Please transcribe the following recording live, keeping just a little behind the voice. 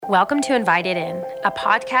Welcome to Invited In, a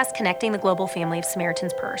podcast connecting the global family of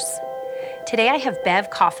Samaritan's Purse. Today I have Bev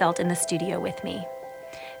Kaufelt in the studio with me.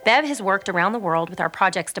 Bev has worked around the world with our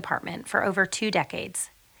projects department for over 2 decades.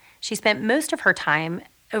 She spent most of her time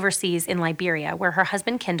overseas in Liberia, where her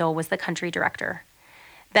husband Kendall was the country director.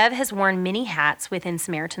 Bev has worn many hats within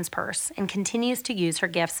Samaritan's Purse and continues to use her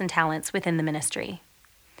gifts and talents within the ministry.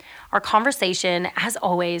 Our conversation, as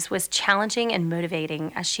always, was challenging and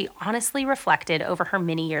motivating as she honestly reflected over her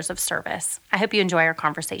many years of service. I hope you enjoy our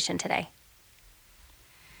conversation today.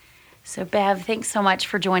 So, Bev, thanks so much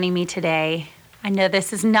for joining me today. I know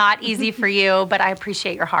this is not easy for you, but I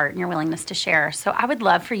appreciate your heart and your willingness to share. So I would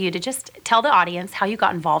love for you to just tell the audience how you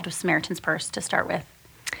got involved with Samaritan's Purse to start with.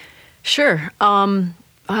 Sure.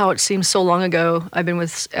 Wow, it seems so long ago. I've been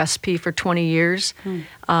with SP for 20 years,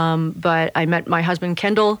 but I met my husband,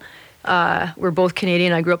 Kendall. We're both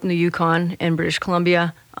Canadian. I grew up in the Yukon and British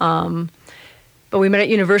Columbia. But we met at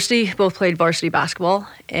university, both played varsity basketball,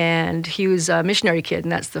 and he was a missionary kid,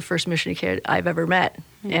 and that's the first missionary kid I've ever met.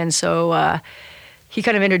 And so he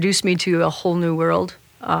kind of introduced me to a whole new world.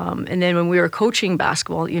 And then when we were coaching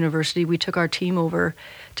basketball at university, we took our team over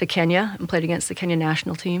to Kenya and played against the Kenya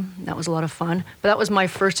national team. That was a lot of fun. But that was my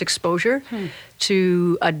first exposure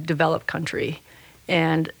to a developed country.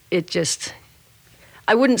 And it just,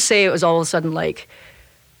 I wouldn't say it was all of a sudden like,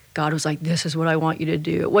 God was like, this is what I want you to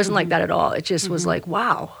do. It wasn't like that at all. It just was like,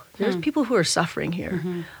 wow, there's people who are suffering here.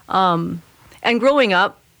 And growing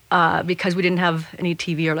up, because we didn't have any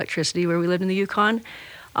TV or electricity where we lived in the Yukon,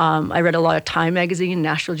 I read a lot of Time magazine,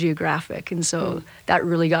 National Geographic, and so that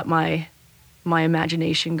really got my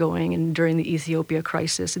imagination going. And during the Ethiopia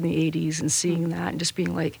crisis in the 80s and seeing that and just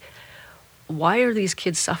being like, why are these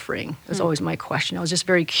kids suffering? Was always my question. I was just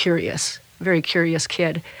very curious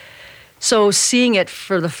kid. So seeing it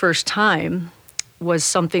for the first time was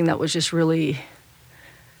something that was just really,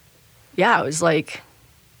 it was like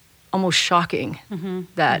almost shocking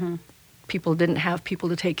that people didn't have people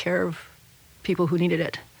to take care of people who needed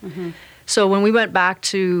it. So when we went back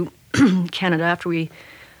to Canada after we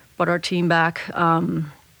brought our team back, I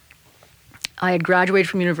had graduated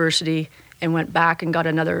from university and went back and got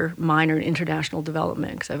another minor in international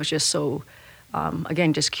development because I was just so,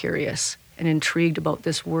 again, just curious and intrigued about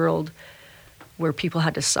this world where people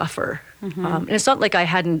had to suffer. And it's not like I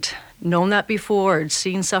hadn't known that before or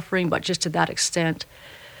seen suffering, but just to that extent.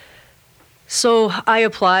 So I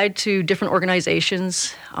applied to different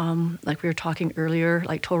organizations, like we were talking earlier,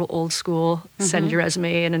 like total old school, send your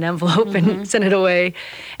resume in an envelope and send it away,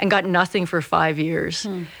 and got nothing for 5 years.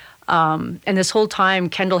 And this whole time,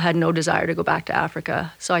 Kendall had no desire to go back to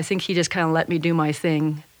Africa. So I think he just kind of let me do my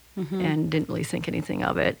thing and didn't really think anything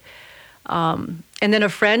of it. And then a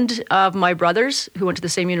friend of my brother's who went to the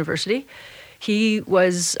same university, he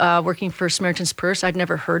was working for Samaritan's Purse. I'd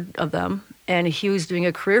never heard of them. And he was doing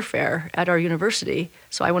a career fair at our university.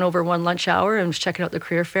 So I went over one lunch hour and was checking out the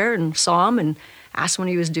career fair and saw him and asked him what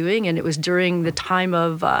he was doing. And it was during the time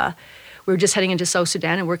of, we were just heading into South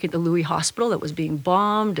Sudan and working at the Louis Hospital that was being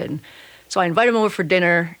bombed. And so I invited him over for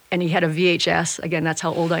dinner, and he had a VHS. Again, that's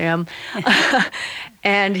how old I am.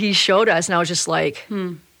 And he showed us, and I was just like,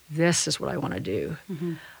 this is what I want to do.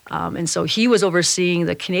 And so he was overseeing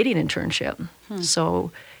the Canadian internship.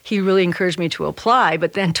 So he really encouraged me to apply,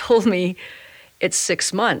 but then told me it's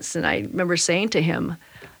 6 months. And I remember saying to him,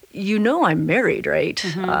 you know I'm married, right?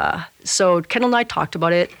 So Kendall and I talked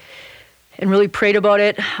about it and really prayed about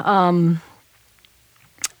it. I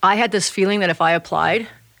had this feeling that if I applied,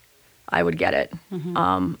 I would get it.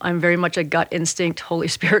 I'm very much a gut instinct, Holy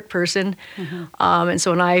Spirit person. And so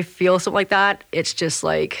when I feel something like that, it's just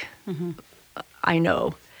like, I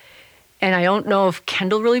know. And I don't know if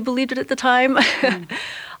Kendall really believed it at the time.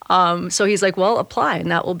 So he's like, well, apply,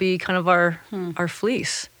 and that will be kind of our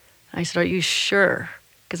fleece. And I said, are you sure?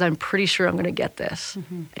 Because I'm pretty sure I'm going to get this.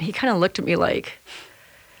 And he kind of looked at me like,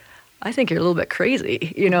 I think you're a little bit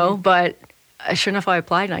crazy, you know? But sure enough, I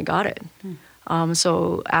applied and I got it.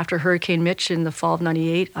 So after Hurricane Mitch in the fall of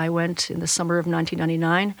 98, I went in the summer of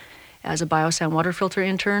 1999 as a biosand water filter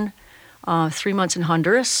intern, 3 months in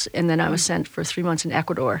Honduras, and then I was sent for 3 months in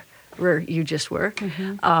Ecuador, where you just were,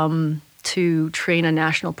 to train a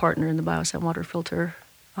national partner in the biosand water filter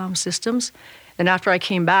systems. And after I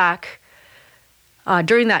came back,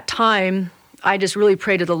 during that time, I just really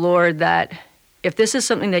prayed to the Lord that if this is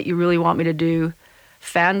something that you really want me to do,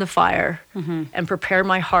 fan the fire and prepare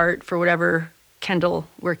my heart for where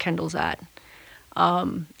Kendall's at.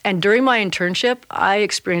 And during my internship, I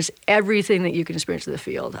experienced everything that you can experience in the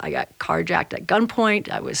field. I got carjacked at gunpoint.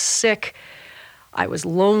 I was sick. I was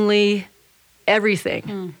lonely.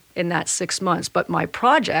 Everything in that 6 months. But my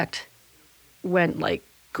project went like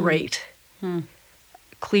great.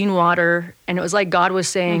 Clean water. And it was like God was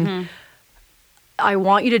saying, I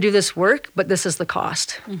want you to do this work, but this is the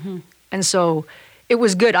cost. And so it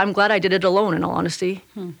was good. I'm glad I did it alone, in all honesty.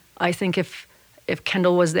 I think if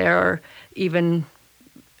Kendall was there, or even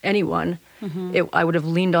anyone, I would have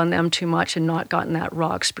leaned on them too much and not gotten that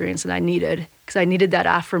raw experience that I needed, because I needed that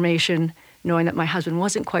affirmation, knowing that my husband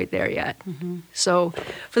wasn't quite there yet. So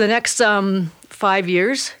for the next 5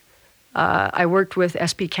 years, I worked with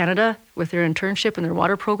SP Canada with their internship and their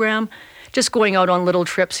water program, just going out on little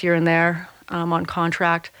trips here and there on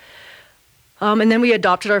contract. And then we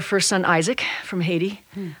adopted our first son, Isaac, from Haiti.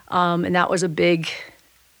 And that was a big,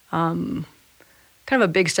 kind of a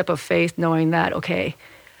big step of faith, knowing that, okay,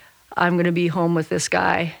 I'm going to be home with this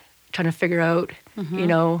guy, trying to figure out,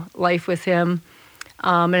 life with him.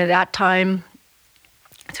 And at that time,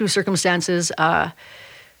 through circumstances,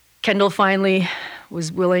 Kendall finally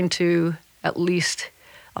was willing to at least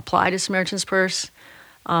apply to Samaritan's Purse.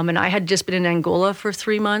 And I had just been in Angola for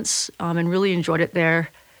 3 months and really enjoyed it there.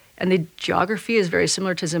 And the geography is very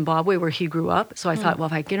similar to Zimbabwe, where he grew up. So I thought, well,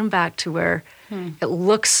 if I get him back to where it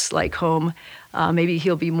looks like home, maybe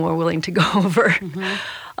he'll be more willing to go over.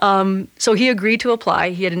 So he agreed to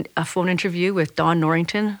apply. He had a phone interview with Don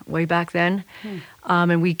Norrington way back then.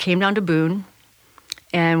 And we came down to Boone.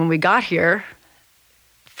 And when we got here,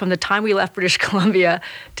 from the time we left British Columbia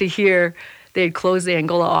to here, they had closed the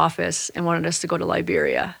Angola office and wanted us to go to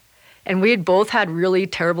Liberia. And we had both had really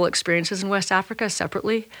terrible experiences in West Africa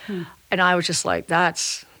separately. And I was just like,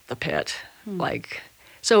 that's the pit.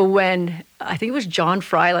 So when, I think it was John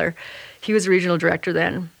Freiler, he was the regional director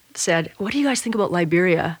then, said, what do you guys think about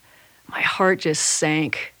Liberia? My heart just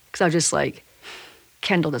sank, because I was just like,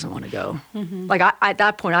 Kendall doesn't want to go. At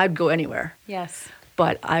that point, I'd go anywhere. Yes.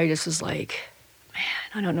 But I just was like, man,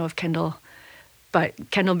 I don't know if Kendall, but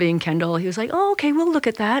Kendall being Kendall, he was like, oh, okay, we'll look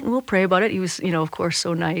at that and we'll pray about it. He was, of course,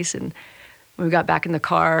 so nice. And when we got back in the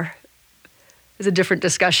car, it was a different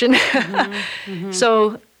discussion.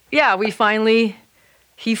 So, yeah,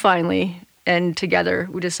 he finally, and together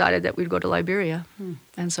we decided that we'd go to Liberia.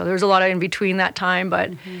 And so there was a lot in between that time,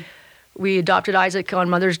 but we adopted Isaac on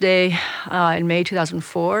Mother's Day in May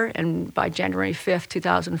 2004, and by January 5th,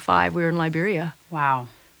 2005, we were in Liberia. Wow.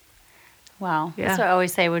 Yeah. That's what I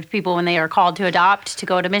always say with people when they are called to adopt, to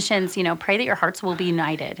go to missions, pray that your hearts will be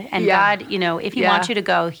united. And God, if he wants you to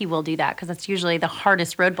go, he will do that, because that's usually the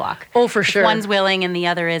hardest roadblock. Oh, for sure. If one's willing and the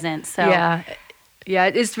other isn't. So Yeah,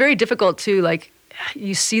 it's very difficult too. Like,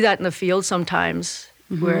 you see that in the field sometimes,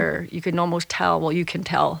 where you can almost tell, well, you can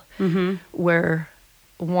tell where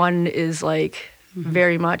one is like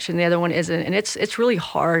very much and the other one isn't. And it's really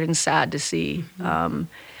hard and sad to see.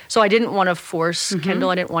 So I didn't want to force Kendall.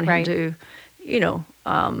 I didn't want him to,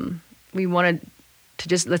 we wanted to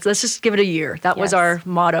just, let's just give it a year. That was our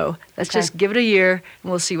motto. Let's just give it a year and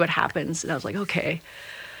we'll see what happens. And I was like, okay.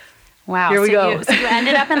 Wow. Here we go. So you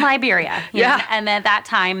ended up in Liberia. Yeah. And at that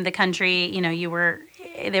time, the country,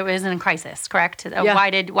 there was in crisis, correct? Yeah. Why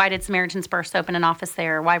did Samaritan's Purse open an office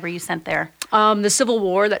there? Why were you sent there? The Civil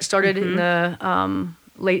War that started in the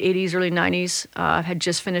late 80s, early 90s, had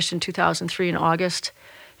just finished in 2003 in August.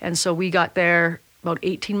 And so we got there about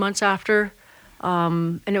 18 months after.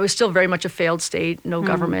 And it was still very much a failed state, no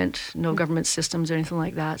government, no government systems or anything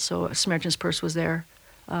like that. So Samaritan's Purse was there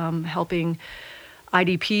helping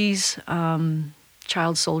IDPs,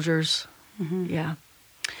 child soldiers. Yeah.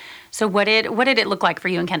 So what did it look like for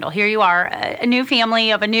you and Kendall? Here you are, a new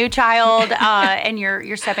family of a new child, and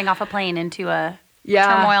you're stepping off a plane into a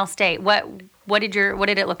turmoil state. What did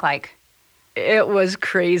it look like? It was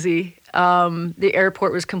crazy. The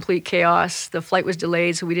airport was complete chaos. The flight was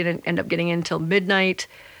delayed, so we didn't end up getting in until midnight.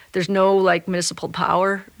 There's no municipal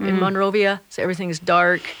power in Monrovia, so everything is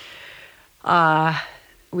dark.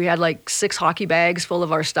 We had 6 hockey bags full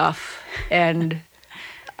of our stuff, and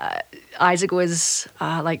Isaac was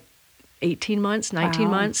 18 months, 19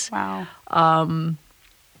 months. Wow.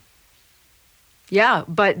 Yeah,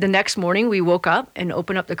 but the next morning we woke up and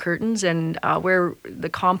opened up the curtains, and where the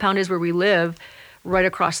compound is where we live, right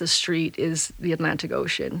across the street is the Atlantic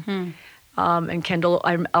Ocean. And Kendall,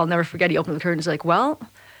 I'll never forget, he opened the curtains well,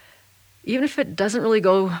 even if it doesn't really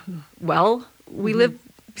go well, we live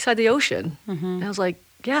beside the ocean. And I was like,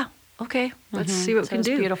 yeah, okay, let's see what we can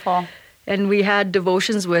do. Beautiful. And we had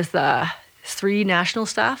devotions with 3 national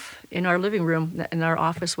staff in our living room, and our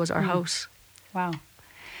office was our house. Wow.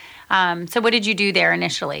 So what did you do there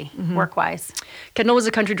initially, work-wise? Kendall was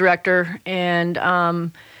a country director,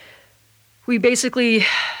 and we basically,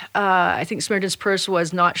 I think Samaritan's Purse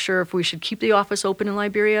was not sure if we should keep the office open in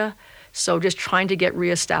Liberia, so just trying to get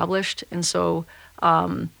reestablished. And so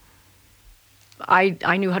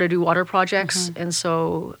I knew how to do water projects, and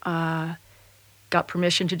so got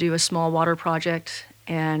permission to do a small water project.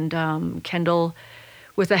 And Kendall,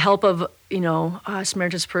 with the help of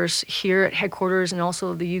Samaritan's Purse here at headquarters and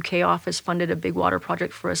also the UK office, funded a big water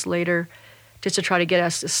project for us later, just to try to get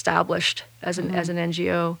us established as an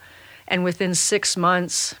NGO. And within 6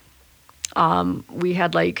 months, we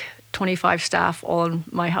had like 25 staff all in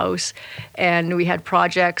my house, and we had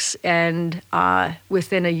projects. And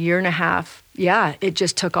within a year and a half, it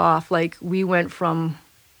just took off. Like we went from,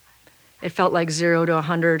 it felt like 0 to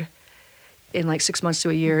 100 in like 6 months to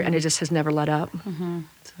a year, and it just has never let up.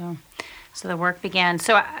 So the work began.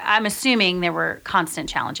 So I'm assuming there were constant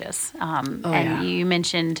challenges. You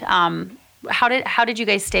mentioned how did you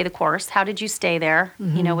guys stay the course? How did you stay there?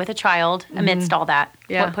 With a child amidst all that.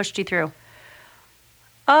 Yeah. What pushed you through?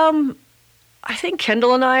 I think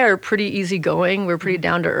Kendall and I are pretty easygoing. We're pretty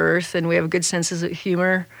down to earth, and we have good senses of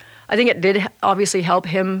humor. I think it did obviously help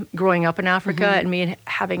him growing up in Africa, and me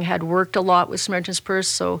having had worked a lot with Samaritan's Purse.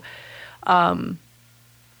 So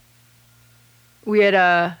we had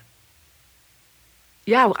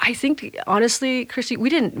I think honestly, Christy, we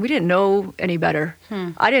didn't know any better.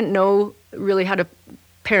 I didn't know really how to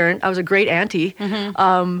parent. I was a great auntie.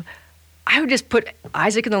 I would just put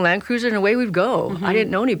Isaac in the Land Cruiser and away we'd go. I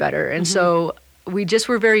didn't know any better. And so we just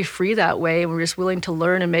were very free that way, and we were just willing to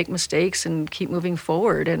learn and make mistakes and keep moving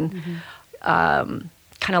forward and kind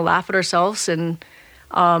of laugh at ourselves. And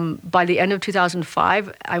by the end of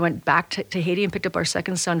 2005, I went back to Haiti and picked up our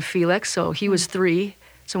second son, Felix. So he was 3.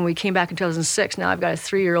 So when we came back in 2006, now I've got a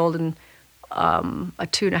 3-year-old and a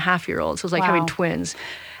 2.5-year-old. So it's like having twins.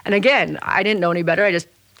 And again, I didn't know any better. I just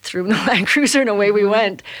threw him in the Land Cruiser and away we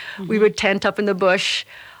went. We would tent up in the bush.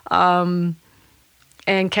 And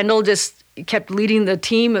Kendall just kept leading the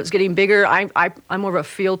team. It was getting bigger. I'm more of a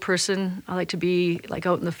field person. I like to be like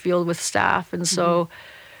out in the field with staff. And so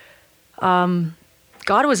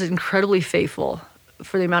God was incredibly faithful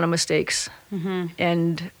for the amount of mistakes.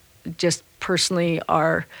 And just personally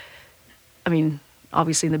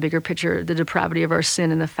obviously in the bigger picture, the depravity of our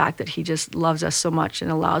sin and the fact that he just loves us so much and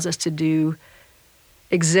allows us to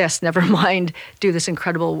exist, never mind do this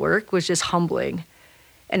incredible work, was just humbling.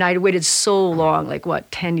 And I'd waited so long,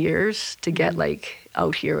 10 years to get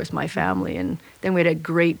out here with my family. And then we had a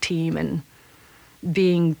great team, and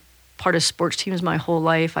being part of sports teams my whole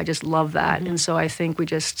life, I just love that. And so I think we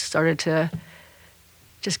just started to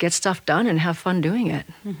just get stuff done and have fun doing it.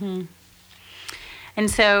 And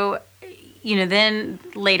so, then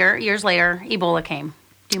years later, Ebola came.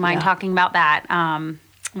 Do you mind talking about that?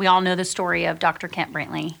 We all know the story of Dr. Kent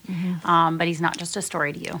Brantley, but he's not just a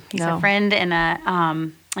story to you. He's a friend,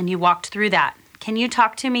 and you walked through that. Can you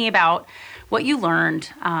talk to me about what you learned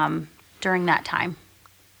during that time?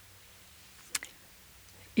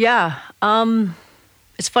 Yeah.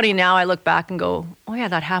 It's funny now I look back and go, oh yeah,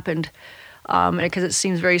 that happened. Because it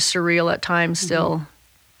seems very surreal at times still.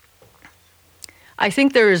 I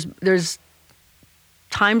think there's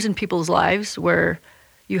times in people's lives where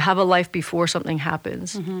you have a life before something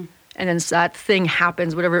happens. And then that thing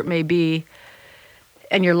happens, whatever it may be,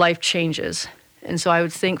 and your life changes. And so I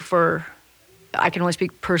would think I can only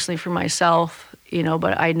speak personally for myself,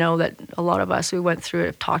 but I know that a lot of us who went through it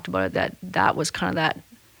have talked about it, that was kind of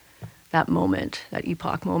that moment, that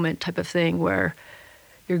epoch moment type of thing where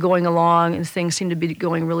you're going along and things seem to be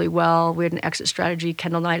going really well. We had an exit strategy.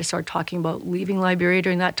 Kendall and I started talking about leaving Liberia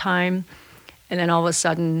during that time. And then all of a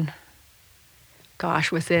sudden,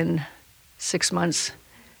 within 6 months,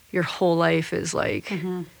 your whole life is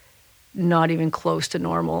not even close to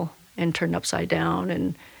normal and turned upside down.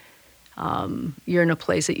 And you're in a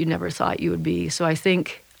place that you never thought you would be. So I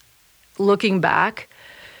think looking back,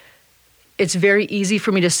 it's very easy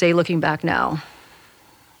for me to say looking back now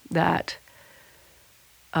that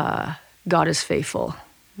God is faithful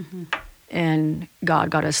and God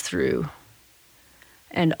got us through.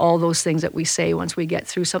 And all those things that we say once we get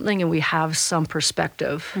through something and we have some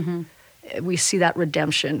perspective, we see that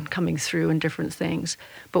redemption coming through in different things.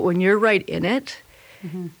 But when you're right in it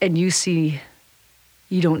and you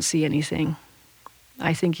don't see anything,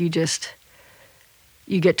 I think you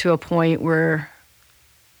get to a point where,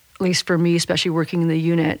 at least for me, especially working in the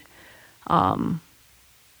unit,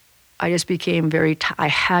 I just became I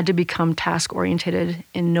had to become task-oriented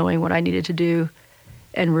in knowing what I needed to do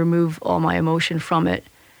and remove all my emotion from it,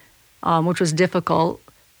 which was difficult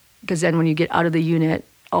because then when you get out of the unit,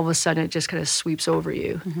 all of a sudden it just kind of sweeps over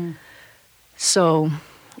you. So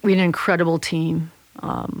we had an incredible team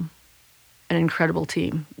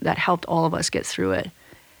that helped all of us get through it.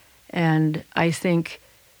 And I think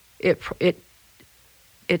it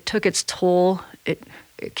took its toll. It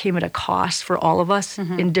it came at a cost for all of us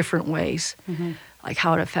in different ways, like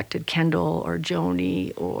how it affected Kendall or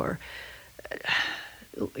Joni or,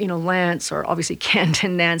 Lance, or obviously Kent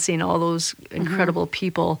and Nancy and all those incredible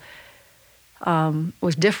people,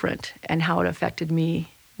 was different, and how it affected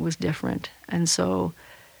me was different. And so,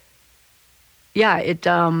 yeah, it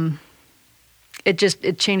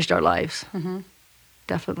changed our lives.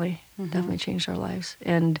 Definitely changed our lives.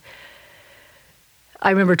 And I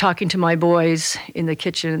remember talking to my boys in the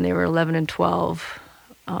kitchen, and they were 11 and 12.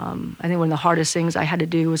 I think one of the hardest things I had to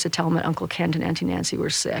do was to tell them that Uncle Kent and Auntie Nancy were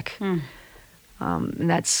sick. And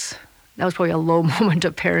that was probably a low moment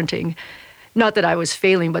of parenting. Not that I was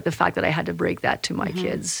failing, but the fact that I had to break that to my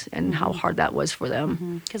kids, and how hard that was for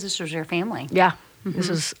them. Because this was your family. Yeah. This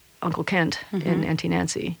was Uncle Kent and Auntie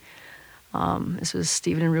Nancy. This was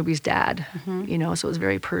Stephen and Ruby's dad, so it was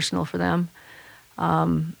very personal for them.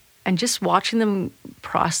 And just watching them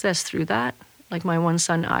process through that, like my one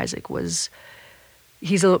son, Isaac,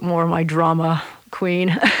 he's a little more my drama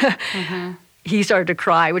queen. He started to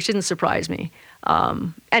cry, which didn't surprise me.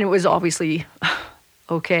 And it was obviously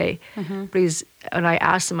okay. But and I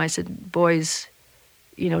asked him, I said, boys,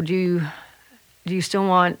 do you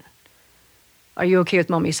still are you okay with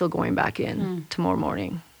Mommy still going back in tomorrow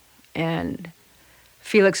morning? And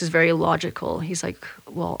Felix is very logical. He's like,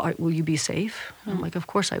 well, will you be safe? I'm like, of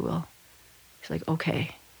course I will. He's like,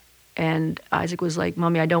 okay. And Isaac was like,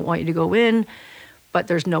 Mommy, I don't want you to go in, but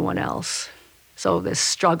there's no one else. So this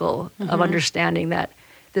struggle of understanding that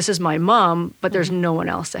this is my mom, but there's no one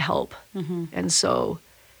else to help. And so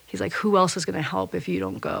he's like, who else is going to help if you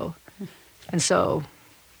don't go? And so,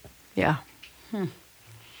 yeah.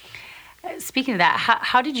 Speaking of that,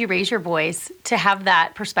 how did you raise your boys to have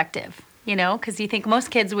that perspective? Because you think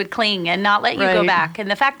most kids would cling and not let you go back. And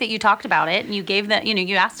the fact that you talked about it and you gave them,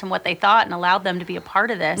 you asked them what they thought and allowed them to be a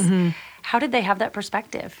part of this. How did they have that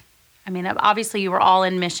perspective? I mean, obviously you were all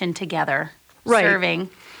in mission together, serving.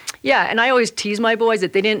 Yeah, and I always tease my boys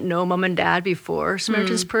that they didn't know Mom and Dad before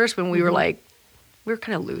Samaritan's Purse, when we were we were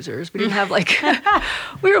kind of losers. We didn't have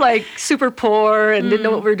we were super poor and didn't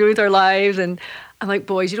know what we were doing with our lives. And I'm like,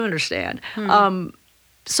 boys, you don't understand.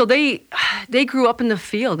 So they grew up in the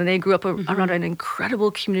field, and they grew up around an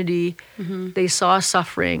incredible community. They saw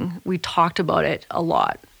suffering. We talked about it a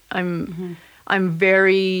lot. I'm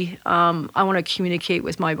very, I want to communicate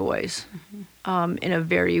with my boys in a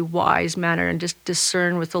very wise manner, and just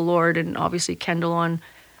discern with the Lord, and obviously Kendall, on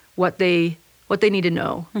what they need to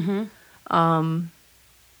know.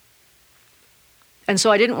 And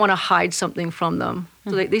so I didn't want to hide something from them.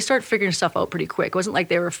 So they start figuring stuff out pretty quick. It wasn't like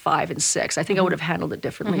they were 5 and 6. I think I would have handled it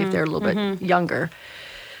differently if they were a little bit younger.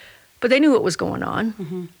 But they knew what was going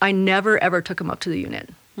on. I never, ever took them up to the unit,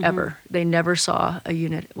 ever. They never saw a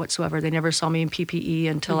unit whatsoever. They never saw me in PPE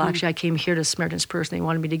until actually I came here to Samaritan's Purse, and they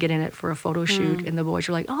wanted me to get in it for a photo shoot. And the boys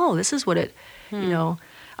were like, oh, this is what it,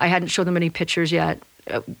 I hadn't showed them any pictures yet.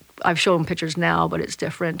 I've shown them pictures now, but it's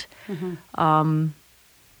different.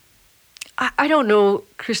 I don't know,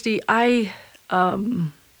 Christy. I have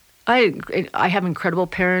incredible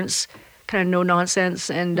parents, kind of no nonsense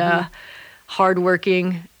and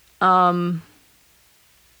hardworking.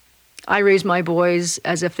 I raise my boys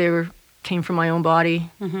as if they came from my own body.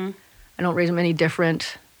 I don't raise them any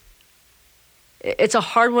different. It's a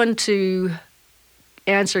hard one to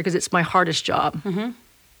answer because it's my hardest job.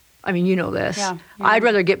 I mean, you know this. Yeah. I'd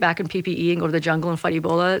rather get back in PPE and go to the jungle and fight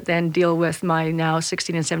Ebola than deal with my now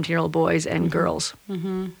 16 and 17-year-old boys and girls.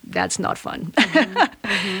 That's not fun.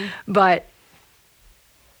 But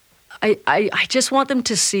I just want them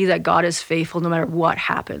to see that God is faithful no matter what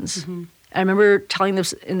happens. I remember telling them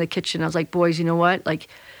in the kitchen, I was like, boys, you know what?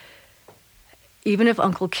 Even if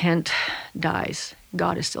Uncle Kent dies,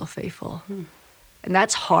 God is still faithful. And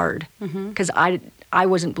that's hard because I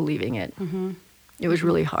wasn't believing it. It was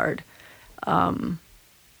really hard. I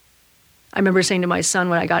remember saying to my son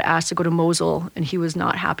when I got asked to go to Mosul, and he was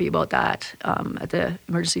not happy about that, at the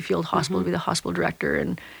emergency field hospital to be the hospital director.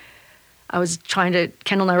 And I was Kendall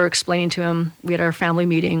and I were explaining to him, we had our family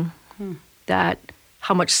meeting, that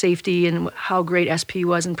how much safety and how great SP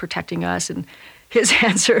was in protecting us. And his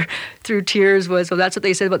answer through tears was, well, that's what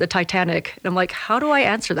they said about the Titanic. And I'm like, how do I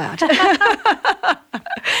answer that?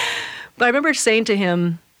 But I remember saying to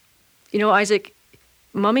him, Isaac,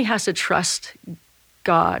 Mommy has to trust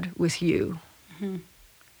God with you.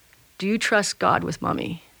 Do you trust God with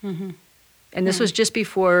Mommy? And this was just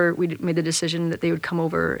before we made the decision that they would come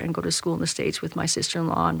over and go to school in the States with my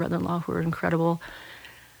sister-in-law and brother-in-law, who are incredible.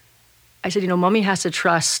 I said, Mommy has to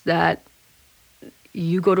trust that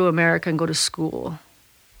you go to America and go to school,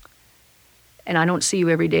 and I don't see you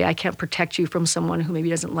every day. I can't protect you from someone who maybe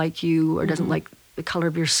doesn't like you or doesn't like the color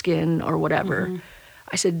of your skin or whatever.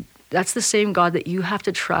 I said, that's the same God that you have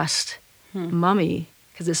to trust, Mommy,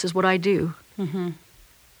 because this is what I do.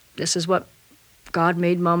 This is what God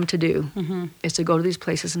made Mom to do, is to go to these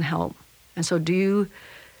places and help. And so do you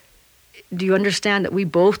understand that we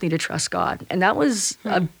both need to trust God? And that was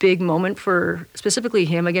a big moment for specifically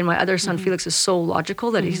him. Again, my other son, Felix, is so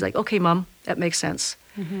logical that he's like, okay, Mom, that makes sense.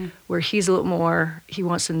 Where he's a little more, he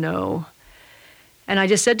wants to know. And I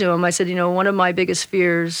just said to him, I said, one of my biggest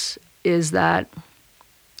fears is that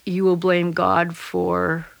you will blame God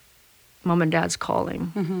for Mom and Dad's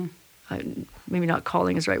calling. Maybe not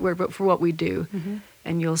calling is the right word, but for what we do.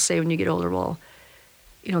 And you'll say when you get older, well,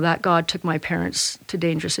 that God took my parents to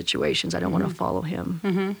dangerous situations. I don't want to follow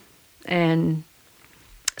him. And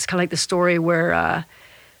it's kind of like the story where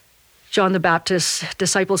John the Baptist's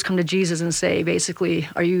disciples come to Jesus and say, basically,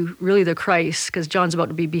 are you really the Christ? Because John's about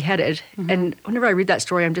to be beheaded. And whenever I read that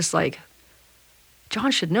story, I'm just like,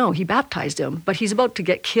 John should know. He baptized him, but he's about to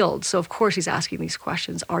get killed. So, of course, he's asking these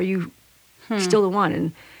questions. Are you still the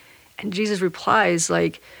one? And Jesus replies,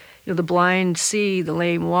 like, the blind see, the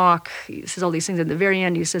lame walk. He says all these things. At the very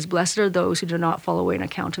end, he says, blessed are those who do not fall away on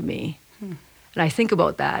account of me. And I think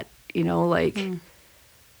about that, to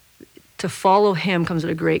follow him comes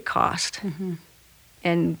at a great cost.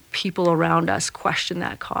 And people around us question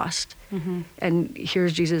that cost. And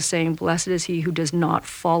here's Jesus saying, blessed is he who does not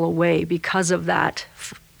fall away because of that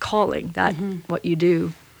calling, that what you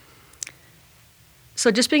do.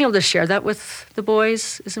 So just being able to share that with the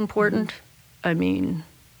boys is important. I mean,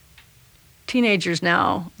 teenagers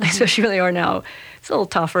now, especially where they are now, it's a little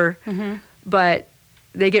tougher. But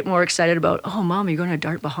they get more excited about, oh, Mom, you're going to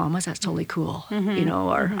Dart, Bahamas? That's totally cool.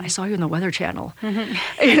 Or I saw you on the Weather Channel.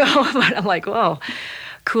 But I'm like, whoa,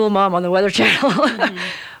 cool Mom on the Weather Channel.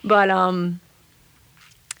 But, I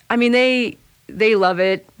mean, they love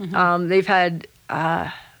it. They've had,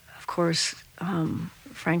 of course,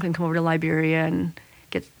 Franklin come over to Liberia, and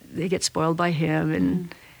they get spoiled by him.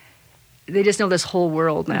 And they just know this whole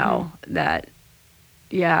world now that,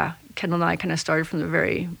 Kendall and I kind of started from the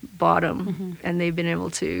very bottom, and they've been able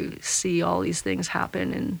to see all these things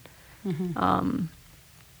happen. And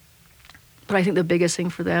but I think the biggest thing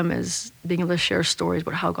for them is being able to share stories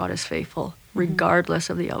about how God is faithful, regardless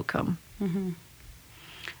of the outcome. I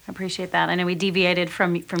appreciate that. I know we deviated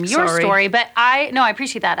from your story, but I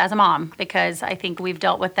appreciate that as a mom, because I think we've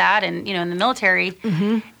dealt with that, and in the military.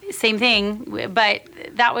 Same thing, but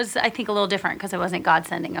that was, I think, a little different because it wasn't God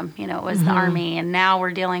sending them. It was the Army, and now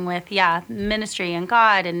we're dealing with, ministry and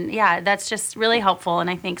God, and that's just really helpful. And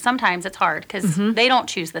I think sometimes it's hard because they don't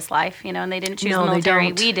choose this life, and they didn't choose the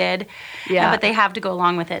military. We did, but they have to go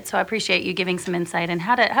along with it. So I appreciate you giving some insight on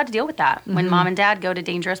how to deal with that when Mom and Dad go to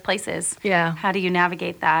dangerous places. How do you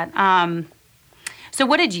navigate that? So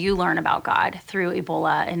what did you learn about God through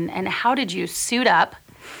Ebola, and how did you suit up?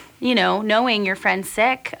 Knowing your friend's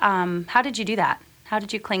sick, how did you do that? How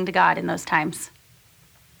did you cling to God in those times?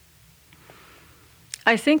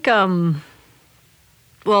 I think, well,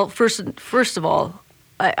 first of all,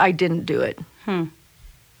 I didn't do it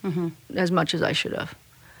as much as I should have.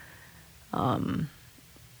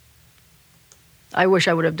 I wish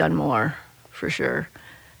I would have done more, for sure.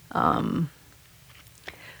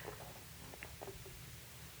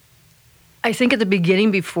 I think at the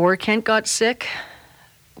beginning, before Kent got sick,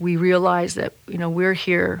 we realized that, we're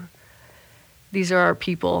here, these are our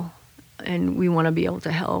people, and we want to be able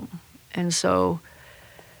to help. And so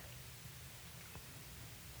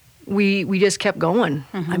we just kept going.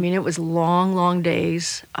 I mean, it was long, long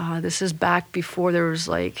days. This is back before there was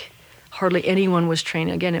hardly anyone was trained.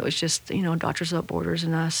 Again, it was just, Doctors Without Borders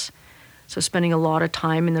and us. So spending a lot of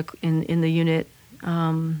time in the unit.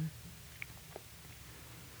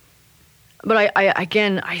 But I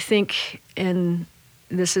think, and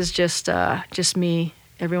this is just me.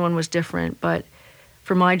 Everyone was different, but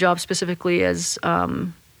for my job specifically, as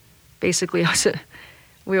basically,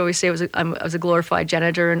 we always say I was a glorified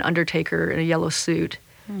janitor and undertaker in a yellow suit.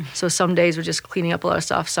 So some days were just cleaning up a lot of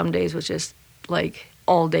stuff. Some days was just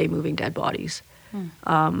all day moving dead bodies.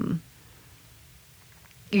 You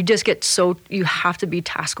just get you have to be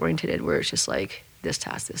task oriented, where it's just this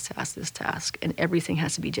task, this task, this task, and everything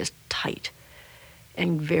has to be just tight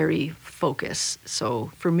and very focused.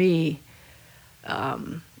 So for me,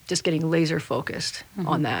 just getting laser focused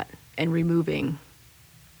on that and removing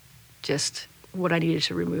just what I needed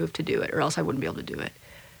to remove to do it, or else I wouldn't be able to do it.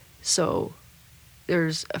 So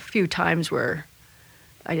there's a few times where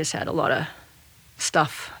I just had a lot of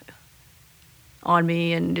stuff on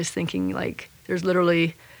me, and just thinking there's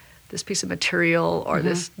literally this piece of material or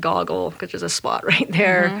this goggle, because there's a spot right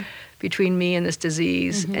there between me and this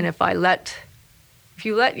disease. And if I let if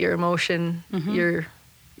you let your emotion, you're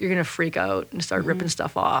going to freak out and start ripping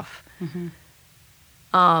stuff off.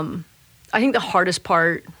 I think the hardest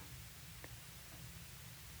part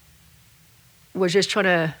was just trying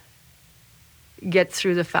to get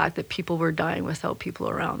through the fact that people were dying without people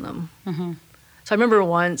around them. So I remember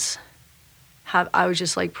once I was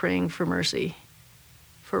just like praying for mercy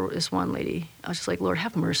for this one lady. I was just like, Lord,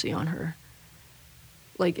 have mercy on her.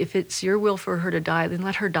 Like, if it's your will for her to die, then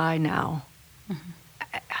let her die now.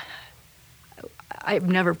 I've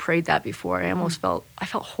never prayed that before. I felt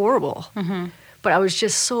horrible. But I was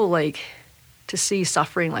just so like, to see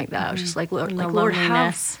suffering like that, I was just like, Lord,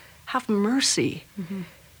 have mercy.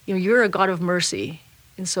 You know, you're a God of mercy.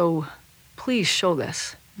 And so please show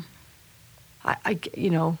this.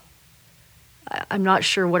 I'm not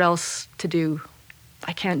sure what else to do.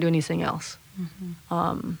 I can't do anything else.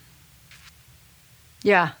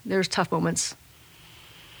 Yeah, there's tough moments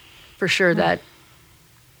for sure that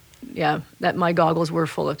my goggles were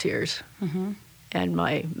full of tears and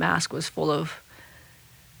my mask was full of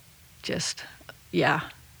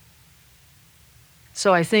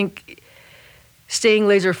So I think staying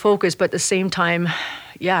laser focused, but at the same time,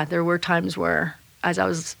 there were times where as I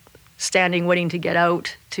was standing waiting to get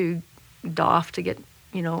out to doff to get,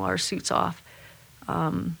 our suits off,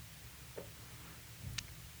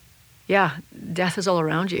 death is all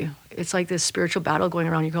around you. It's like this spiritual battle going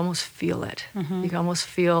around. You can almost feel it. You can almost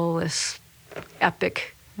feel this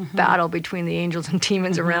epic battle between the angels and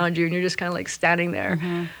demons around you, and you're just kind of like standing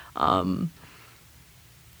there.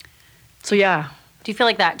 So yeah. Do you feel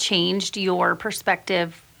like that changed your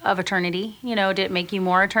perspective of eternity? Did it make you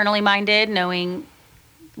more eternally minded, knowing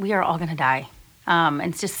we are all going to die,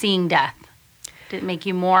 and just seeing death? Did it make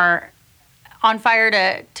you more on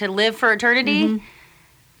fire to live for eternity?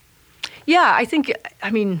 Yeah, I think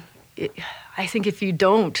if you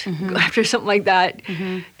don't go after something like that,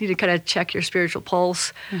 you need to kind of check your spiritual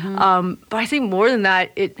pulse. But I think more than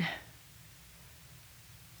that, it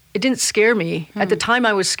didn't scare me. At the time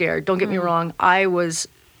I was scared, don't get me wrong. I've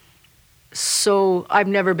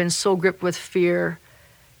never been so gripped with fear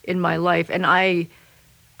in my life. And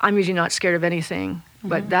I'm usually not scared of anything,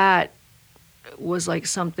 but that was like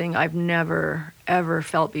something I've never, ever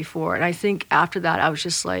felt before. And I think after that, I was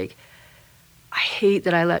just like, I hate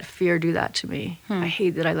that I let fear do that to me. I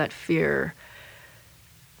hate that I let fear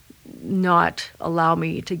not allow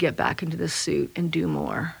me to get back into the suit and do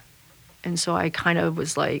more. And so I kind of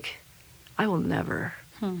was like, I will never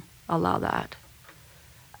allow that.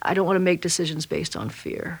 I don't want to make decisions based on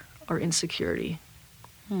fear or insecurity.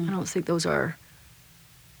 I don't think that's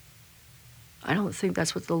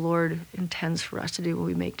what the Lord intends for us to do when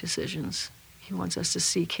we make decisions. He wants us to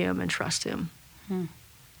seek Him and trust Him.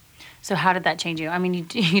 So how did that change you? I mean,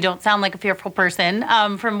 you don't sound like a fearful person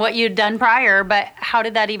from what you'd done prior, but how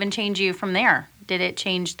did that even change you from there? Did it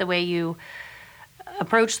change the way you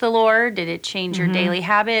approach the Lord? Did it change your daily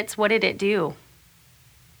habits? What did it do?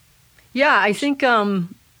 Yeah, I think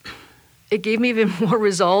it gave me even more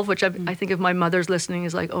resolve, which I think if my mother's listening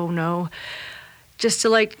is like, oh no. Just to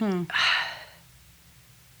like,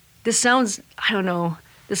 this sounds, I don't know,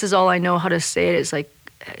 this is all I know how to say it. It's like,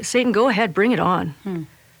 Satan, go ahead, bring it on.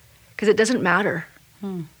 Because it doesn't matter.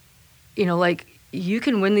 Like, you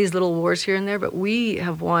can win these little wars here and there, but we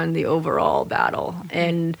have won the overall battle.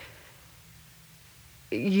 And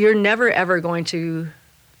you're never, ever going to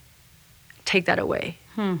take that away.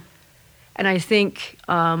 And I think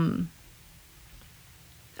a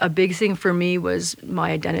big thing for me was my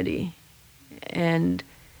identity. And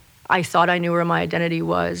I thought I knew where my identity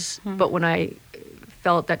was, but when I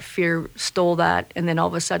felt that fear stole that, and then all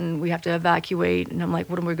of a sudden we have to evacuate, and I'm like,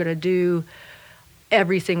 what am we going to do?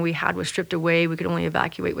 Everything we had was stripped away. We could only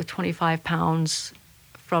evacuate with 25 pounds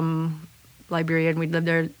from Liberia, and we'd lived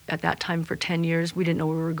there at that time for 10 years. We didn't know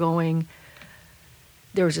where we were going.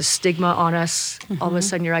 There was a stigma on us. All of a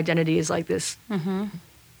sudden your identity is like this,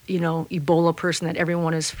 Ebola person that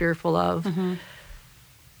everyone is fearful of.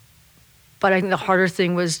 But I think the harder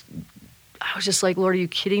thing was, I was just like, Lord, are you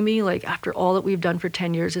kidding me? Like, after all that we've done for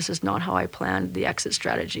 10 years, this is not how I planned the exit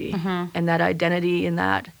strategy and that identity and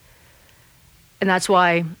that. And that's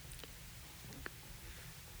why,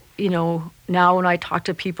 now when I talk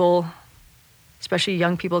to people, especially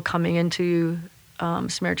young people coming into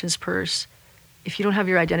Samaritan's Purse, if you don't have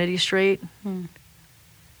your identity straight,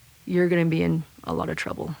 you're going to be in a lot of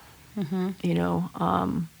trouble.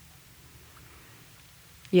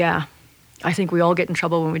 I think we all get in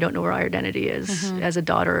trouble when we don't know where our identity is as a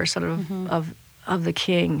daughter or son of the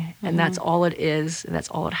King, and that's all it is, and that's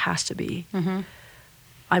all it has to be.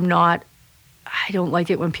 I don't like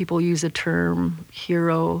it when people use the term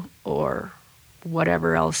hero or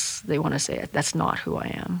whatever else they want to say. That's not who I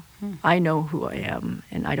am. I know who I am,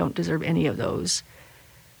 and I don't deserve any of those.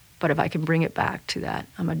 But if I can bring it back to that,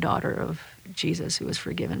 I'm a daughter of Jesus who has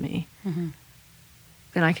forgiven me,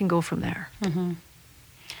 then I can go from there.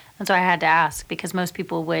 That's why I had to ask, because most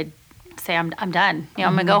people would say, I'm done. You know,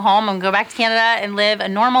 I'm going to go home, I'm going to go back to Canada and live a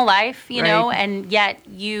normal life, you know, and yet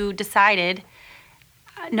you decided,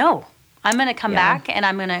 no, I'm going to come back and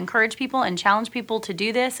I'm going to encourage people and challenge people to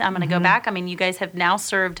do this. I'm going to go back. I mean, you guys have now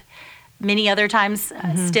served many other times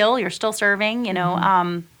still. You're still serving, you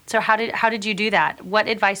know. So how did you do that? What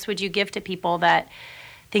advice would you give to people that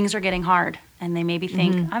things are getting hard and they maybe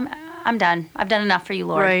think, I'm done. I've done enough for you,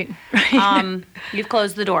 Lord. Right. You've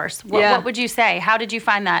closed the doors. What would you say? How did you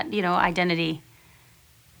find that, you know, identity?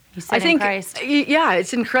 You said in Christ. Yeah,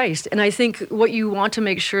 it's in Christ. And I think what you want to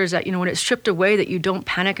make sure is that, you know, when it's stripped away, that you don't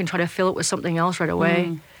panic and try to fill it with something else right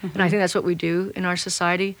away. And I think that's what we do in our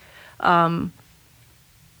society.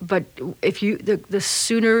 But if the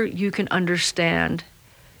sooner you can understand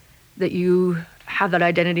that you have that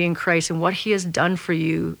identity in Christ and what he has done for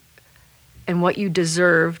you and what you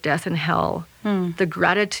deserve, death and hell, the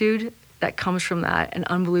gratitude that comes from that, and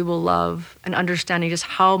unbelievable love and understanding just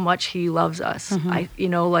how much he loves us.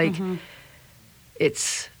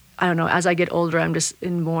 It's, I don't know, as I get older, I'm just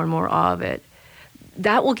in more and more awe of it.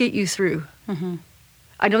 That will get you through.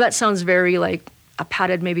 I know that sounds very like a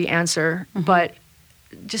padded maybe answer, but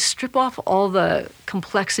just strip off all the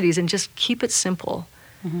complexities and just keep it simple.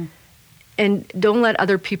 And don't let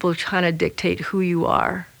other people kind of dictate who you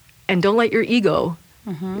are. And don't let your ego,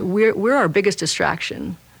 we're our biggest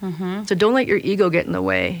distraction. So don't let your ego get in the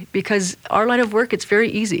way, because our line of work, it's very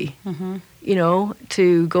easy, you know,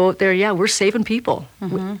 to go out there. Yeah, we're saving people,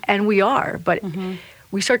 and we are, but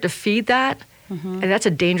we start to feed that, and that's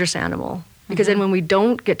a dangerous animal, because then when we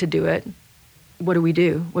don't get to do it, what do we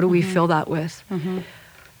do? What do we fill that with?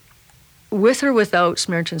 With or without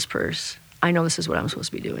Samaritan's Purse, I know this is what I'm supposed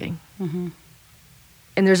to be doing. And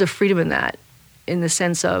there's a freedom in that, in the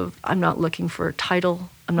sense of I'm not looking for a title.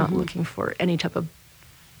 I'm not looking for any type of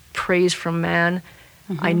praise from man.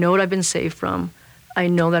 I know what I've been saved from. I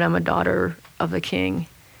know that I'm a daughter of the King.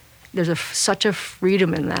 There's such a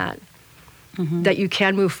freedom in that, that you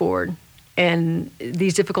can move forward. And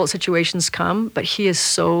these difficult situations come, but he is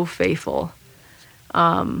so faithful.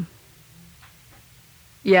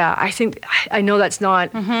 Yeah, I know that's not,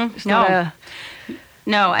 it's not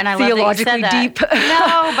No, and I love theologically that you said that. deep.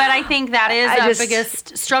 No, but I think that is our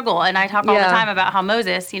biggest struggle. And I talk all the time about how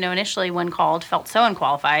Moses, you know, initially when called, felt so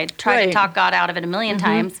unqualified, tried to talk God out of it a million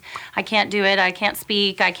times. I can't do it. I can't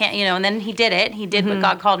speak. I can't, you know, and then he did it. He did what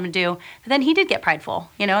God called him to do. But then he did get prideful,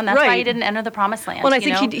 you know, and that's why he didn't enter the promised land. Well, and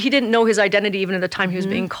I think he didn't know his identity even at the time he was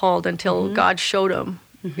being called until God showed him,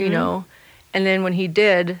 you know. And then when he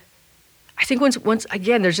did, I think once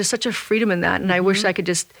again, there's just such a freedom in that. And I wish I could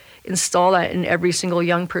just install that in every single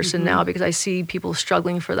young person now, because I see people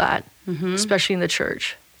struggling for that, especially in the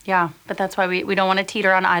church. Yeah, but that's why we don't want to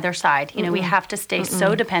teeter on either side. You know, we have to stay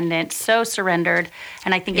so dependent, so surrendered.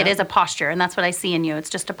 And I think it is a posture, and that's what I see in you. It's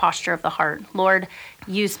just a posture of the heart. Lord,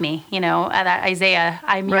 use me. You know, that Isaiah,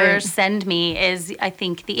 I'm yours, send me, is, I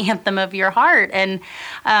think, the anthem of your heart. And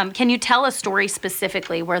can you tell a story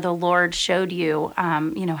specifically where the Lord showed you,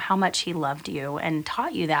 you know, how much he loved you and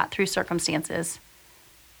taught you that through circumstances?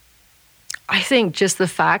 I think just the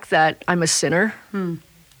fact that I'm a sinner,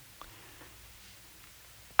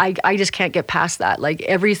 I just can't get past that. Like,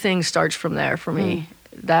 everything starts from there for me,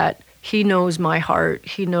 that he knows my heart.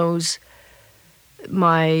 He knows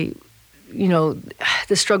my, you know,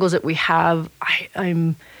 the struggles that we have.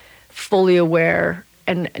 I'm fully aware,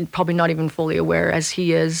 and probably not even fully aware as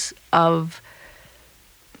he is, of,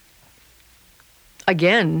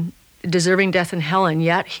 again, deserving death and hell, and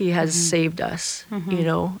yet he has saved us, you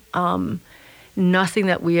know. Nothing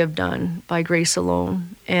that we have done, by grace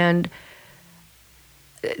alone. And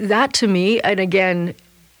that to me, and again,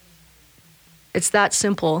 it's that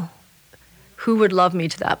simple. Who would love me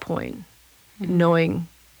to that point?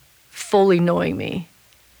 Fully knowing me.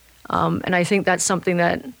 And I think that's something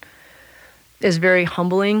that is very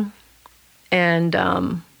humbling.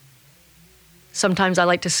 And sometimes I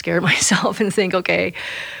like to scare myself and think, okay,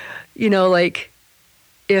 you know, like,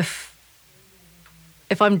 if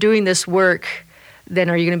I'm doing this work, then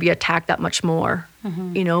are you going to be attacked that much more?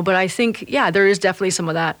 You know, but I think, there is definitely some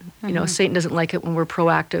of that. You know, Satan doesn't like it when we're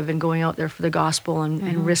proactive and going out there for the gospel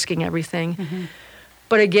and risking everything.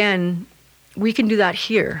 But again, we can do that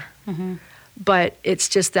here. But it's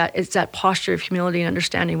just that, it's that posture of humility and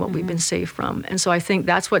understanding what we've been saved from. And so I think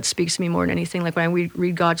that's what speaks to me more than anything. Like, when I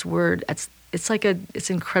read God's word, it's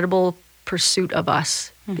incredible pursuit of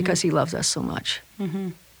us because he loves us so much.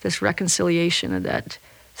 This reconciliation that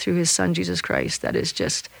through his son, Jesus Christ, that is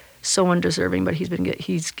just so undeserving, but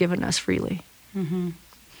he's given us freely.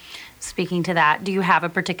 Speaking to that, do you have a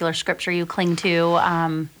particular scripture you cling to?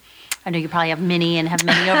 I know you probably have many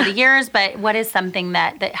over the years, but what is something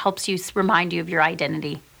that helps you remind you of your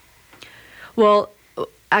identity? Well,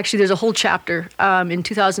 actually, there's a whole chapter in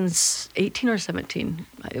 2018 or 17.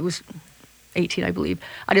 It was 18, I believe.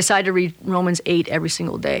 I decided to read Romans 8 every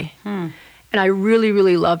single day. And I really,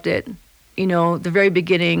 really loved it. You know, the very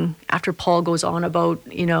beginning, after Paul goes on about,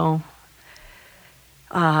 you know,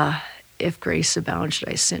 if grace abounds, should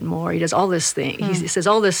I sin more? He does all this thing. He says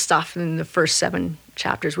all this stuff in the first 7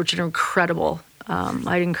 chapters, which are incredible.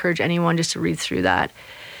 I'd encourage anyone just to read through that.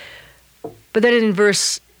 But then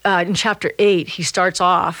in chapter 8, he starts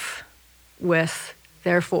off with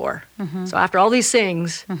therefore. So after all these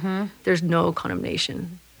things, there's no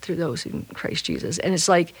condemnation through those in Christ Jesus. And it's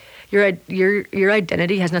like your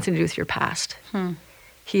identity has nothing to do with your past.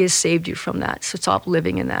 He has saved you from that. So stop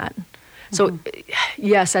living in that. So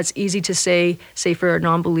yes, that's easy to say for a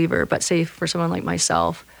non-believer, but say for someone like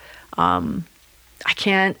myself, I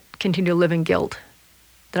can't continue to live in guilt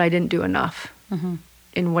that I didn't do enough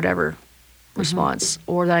in whatever response,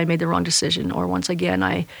 or that I made the wrong decision, or once again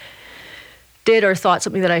I did or thought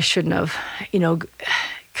something that I shouldn't have. You know,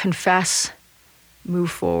 confess,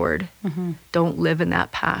 move forward. Don't live in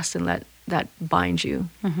that past and let that bind you.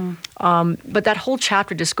 But that whole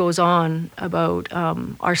chapter just goes on about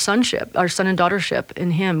our sonship, our son and daughtership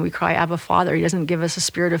in him. We cry, Abba, Father. He doesn't give us a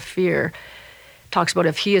spirit of fear. Talks about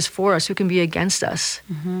if he is for us, who can be against us?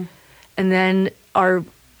 And then our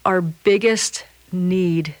biggest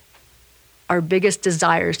need, our biggest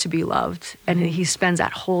desire is to be loved. And he spends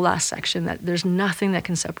that whole last section that there's nothing that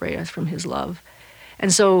can separate us from his love.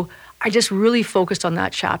 And so I just really focused on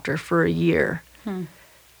that chapter for a year,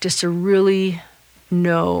 just to really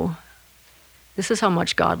know this is how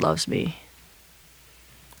much God loves me.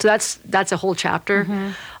 So that's a whole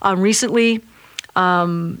chapter. Recently,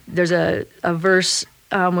 there's a verse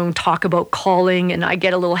when we talk about calling, and I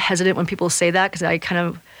get a little hesitant when people say that because I kind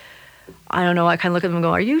of look at them and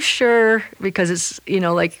go, are you sure? Because it's, you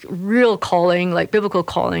know, like real calling, like biblical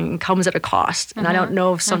calling comes at a cost. And I don't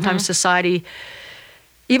know if sometimes society,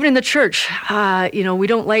 even in the church, you know, we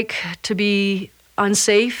don't like to be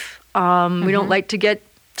unsafe. We don't like to get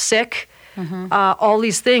sick. All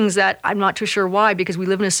these things that I'm not too sure why, because we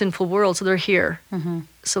live in a sinful world, so they're here.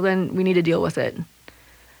 So then we need to deal with it.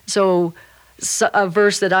 So a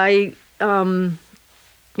verse that I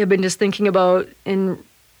have been just thinking about in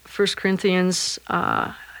 1 Corinthians,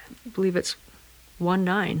 I believe it's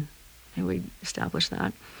 1:9, and we established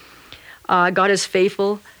that. God is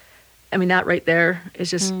faithful. I mean, that right there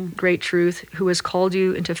is just great truth. Who has called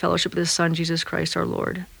you into fellowship with his son, Jesus Christ, our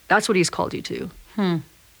Lord. That's what he's called you to.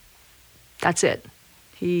 That's it.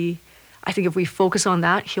 I think if we focus on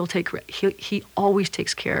that, he always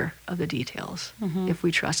takes care of the details if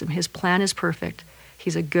we trust him. His plan is perfect.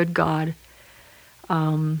 He's a good God,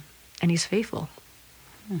 and he's faithful.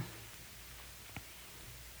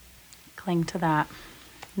 Cling to that.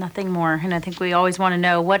 Nothing more. And I think we always want to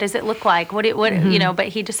know, what does it look like? What you know, but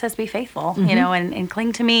he just says be faithful, you know, and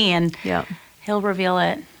cling to me, and he'll reveal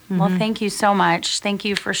it. Well, thank you so much. Thank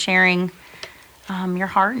you for sharing your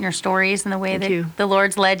heart and your stories and the way the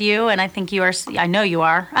Lord's led you. And I think I know you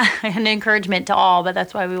are an encouragement to all, but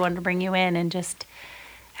that's why we wanted to bring you in and just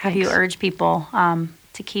have you urge people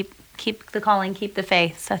to keep the calling, keep the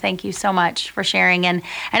faith. So thank you so much for sharing. And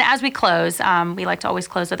as we close, we like to always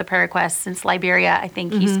close with a prayer request. Since Liberia, I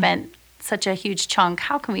think he spent such a huge chunk.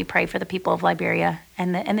 How can we pray for the people of Liberia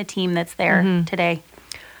and the team that's there today?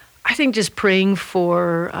 I think just praying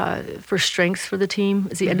for strength for the team.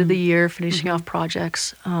 It's the end of the year, finishing off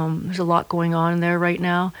projects. There's a lot going on there right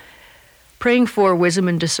now. Praying for wisdom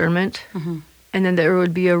and discernment. And then there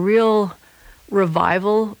would be a real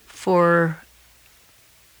revival for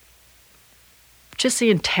just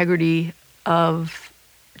the integrity of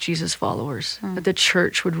Jesus followers. That the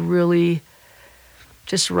church would really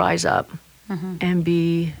just rise up and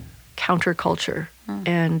be counterculture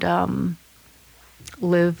and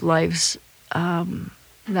live lives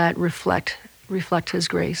that reflect his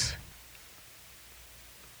grace.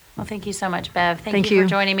 Well, thank you so much, Bev. Thank you for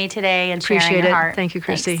joining me today and sharing your heart. Thank you,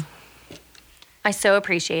 Christy. Thanks. I so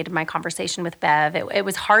appreciated my conversation with Bev. It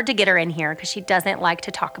was hard to get her in here because she doesn't like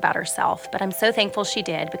to talk about herself, but I'm so thankful she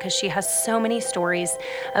did because she has so many stories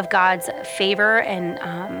of God's favor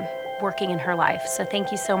and working in her life. So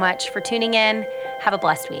thank you so much for tuning in. Have a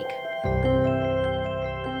blessed week.